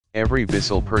Every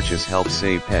Bissell purchase helps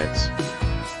save pets.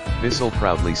 Bissell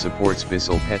proudly supports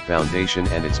Bissell Pet Foundation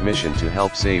and its mission to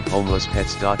help save homeless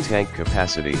pets. Tank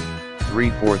capacity,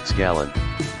 3/4 gallon.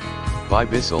 Buy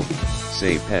Bissell,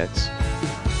 save pets.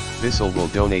 Bissell will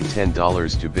donate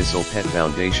 $10 to Bissell Pet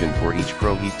Foundation for each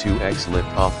Proheat 2X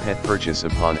lift-off pet purchase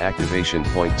upon activation.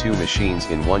 2 machines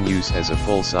in one use as a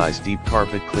full-size deep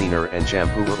carpet cleaner and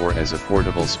shampooer or as a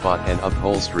portable spot and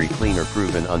upholstery cleaner.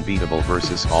 Proven unbeatable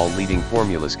versus all leading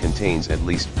formulas. Contains at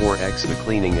least 4x the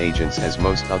cleaning agents as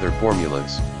most other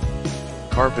formulas.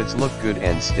 Carpets look good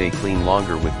and stay clean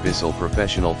longer with Bissell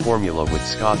Professional Formula with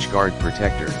Scotch Guard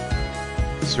Protector.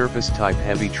 Surface type: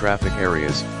 heavy traffic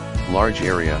areas, large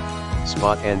area,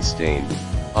 spot and stain,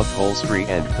 upholstery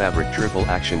and fabric. Triple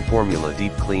action formula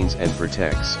deep cleans and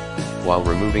protects, while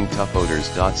removing tough odors.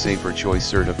 Safer choice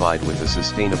certified with a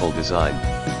sustainable design.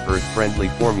 Earth-friendly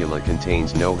formula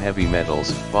contains no heavy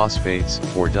metals, phosphates,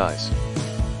 or dyes.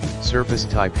 Surface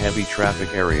type: heavy traffic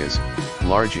areas,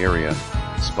 large area,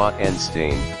 spot and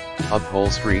stain,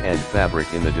 upholstery and fabric.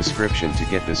 In the description to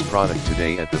get this product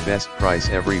today at the best price.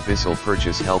 Every Bissell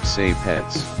purchase helps save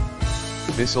pets.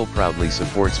 Bissell proudly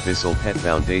supports Bissell Pet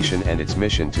Foundation and its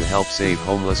mission to help save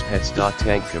homeless pets.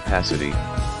 Tank capacity,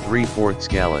 3/4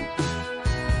 gallon.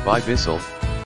 Buy Bissell,